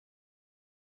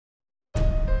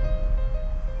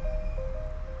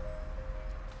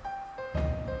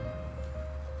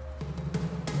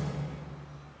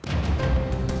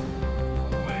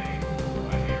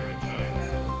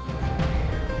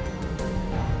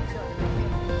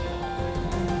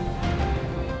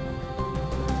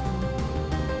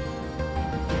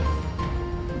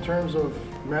terms of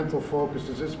mental focus,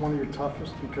 is this one of your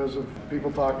toughest because of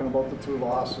people talking about the 2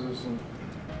 losses,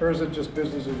 or is it just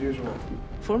business as usual?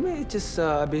 For me, it's just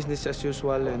business as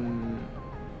usual, and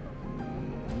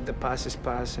the past is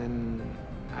past, and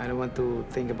I don't want to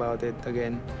think about it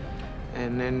again.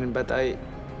 But of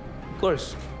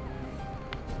course,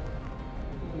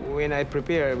 when I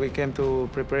prepare, we came to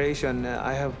preparation,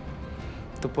 I have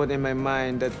to put in my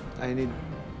mind that I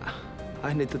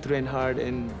need to train hard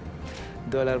and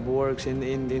do a lot of works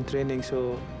in training,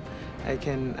 so I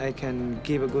can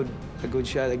give a good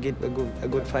shot, give a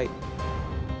good fight.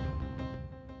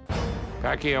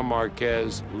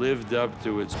 Pacquiao-Marquez lived up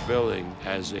to its billing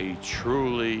as a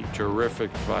truly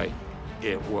terrific fight.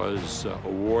 It was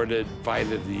awarded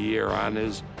Fight of the Year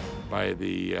honors by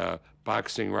the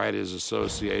Boxing Writers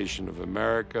Association of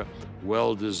America.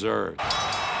 Well deserved.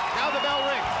 Now the bell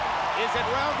rings. Is it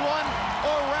round 1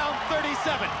 or round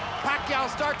 37? Pacquiao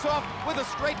starts off with a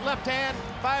straight left hand,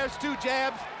 fires 2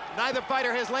 jabs. Neither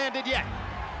fighter has landed yet.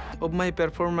 Of my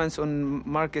performance on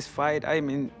Marquez fight, I'm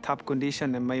in top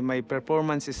condition, and my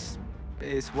performance is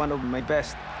one of my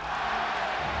best.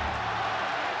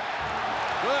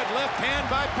 Good left hand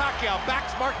by Pacquiao,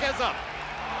 backs Marquez up.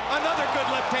 Another good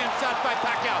left hand shot by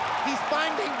Pacquiao. He's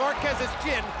finding Marquez's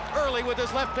chin early with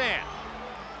his left hand.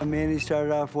 Manny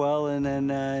started off well, and then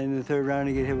in the 3rd round,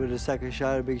 he get hit with a second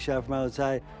shot, a big shot from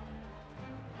outside.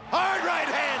 Hard right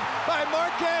hand by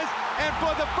Marquez, and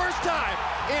for the first time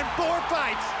in 4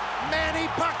 fights, Manny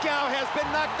Pacquiao has been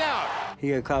knocked out. He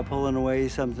got caught pulling away,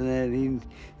 something that he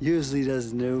usually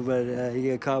doesn't do, but he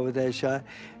got caught with that shot.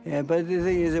 But the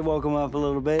thing is, it woke him up a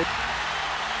little bit. A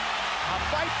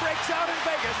fight breaks out in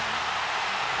Vegas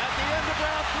at the end of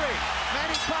round 3.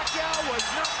 Manny Pacquiao was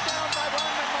knocked down by Juan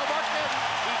Manuel Marquez.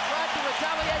 He tried to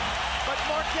retaliate, but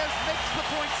Marquez makes the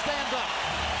point stand up.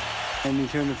 And he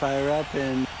turned the fire up,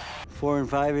 and 4 and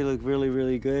 5, he looked really,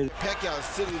 really good. Pacquiao is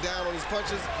sitting down on his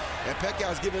punches, and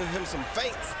Pacquiao is giving him some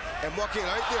feints. And Marquez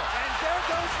right there. And there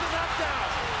goes the knockdown.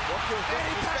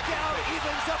 Manny Pacquiao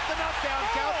evens up the knockdown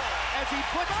count as he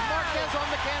puts Marquez on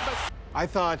the canvas. I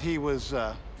thought he was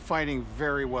fighting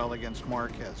very well against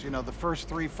Marquez. You know, the first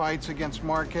 3 fights against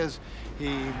Marquez,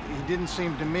 he didn't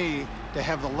seem to me to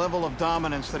have the level of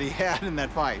dominance that he had in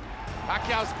that fight.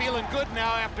 Pacquiao's feeling good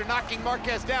now after knocking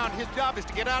Marquez down. His job is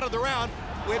to get out of the round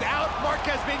without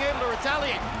Marquez being able to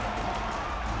retaliate.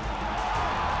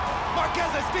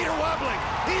 Marquez's feet are wobbling.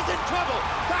 He's in trouble.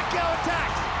 Pacquiao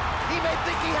attacks. He may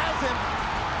think he has him.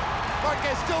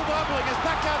 Marquez still wobbling as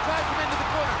Pacquiao drives him into the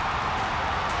corner.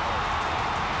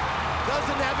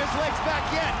 Doesn't have his legs back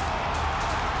yet.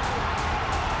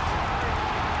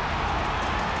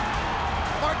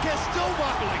 Marquez still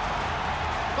wobbling.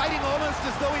 Fighting almost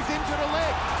as though he's injured a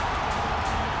leg.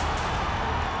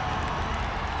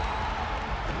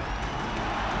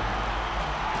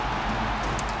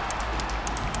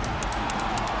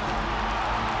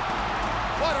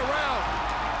 What a round!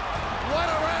 What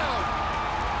a round!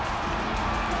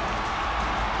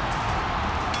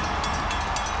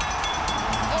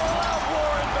 All-out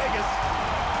war in Vegas.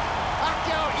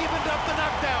 Pacquiao evened up the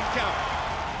knockdown count.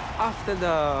 After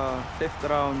the 5th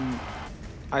round,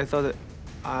 I thought that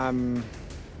I'm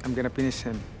gonna finish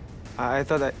him. I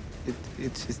thought that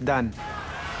it's done.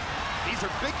 These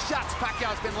are big shots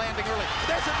Pacquiao's been landing early.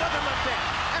 There's another left hand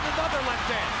and another left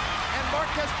hand. And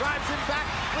Marquez drives him back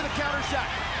with a counter shot.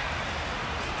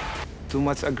 Too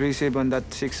much aggressive on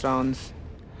that 6 rounds.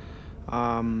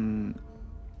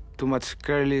 Too much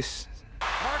careless.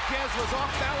 Marquez was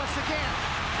off balance again.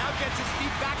 Now gets his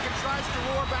feet back and tries to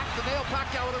roar back to nail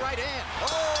Pacquiao with the right hand.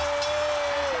 Oh!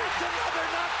 That's another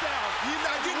knockdown. He's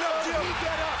not getting up, Jim. He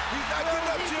get up. He's not getting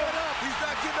up, Jim. He's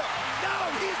not getting up. No,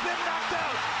 he's been knocked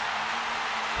out.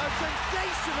 A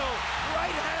sensational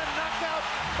right hand knockout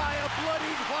by a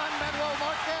bloodied Juan Manuel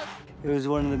Marquez. It was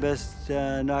one of the best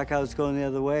knockouts going the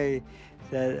other way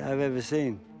that I've ever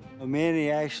seen. Manny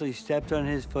actually stepped on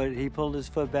his foot. He pulled his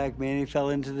foot back. Manny fell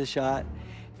into the shot,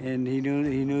 and he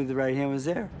knew the right hand was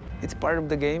there. It's part of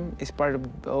the game. It's part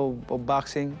of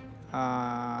boxing.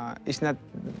 It's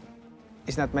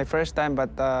not my first time, but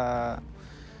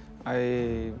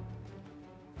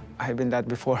I've been that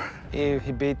before.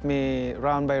 He beat me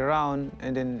round by round,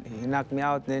 and then he knocked me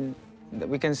out. Then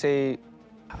we can say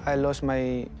I lost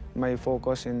my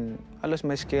focus and I lost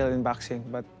my skill in boxing.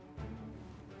 But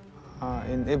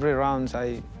in every round,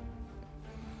 I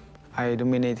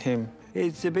dominate him.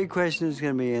 It's a big question that's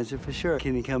going to be answered for sure.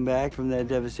 Can he come back from that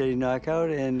devastating knockout,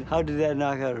 and how did that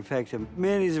knockout affect him?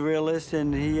 Manny's a realist,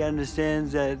 and he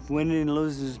understands that winning and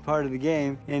losing is part of the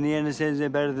game, and he understands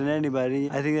it better than anybody.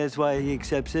 I think that's why he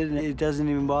accepts it, and it doesn't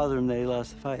even bother him that he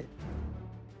lost the fight.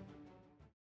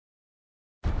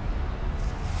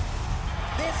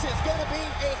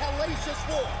 a hellacious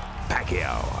war.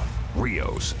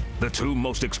 Pacquiao-Rios, the two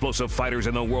most explosive fighters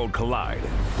in the world collide.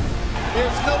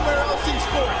 There's nowhere else in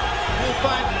sport you'll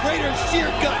find greater sheer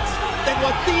guts than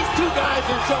what these two guys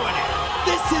are showing you.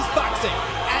 This is boxing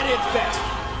at its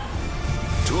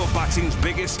best. Two of boxing's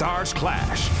biggest stars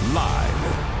clash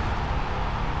live.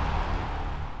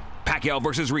 Pacquiao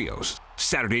versus Rios,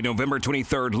 Saturday, November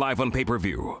 23rd, live on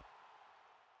pay-per-view.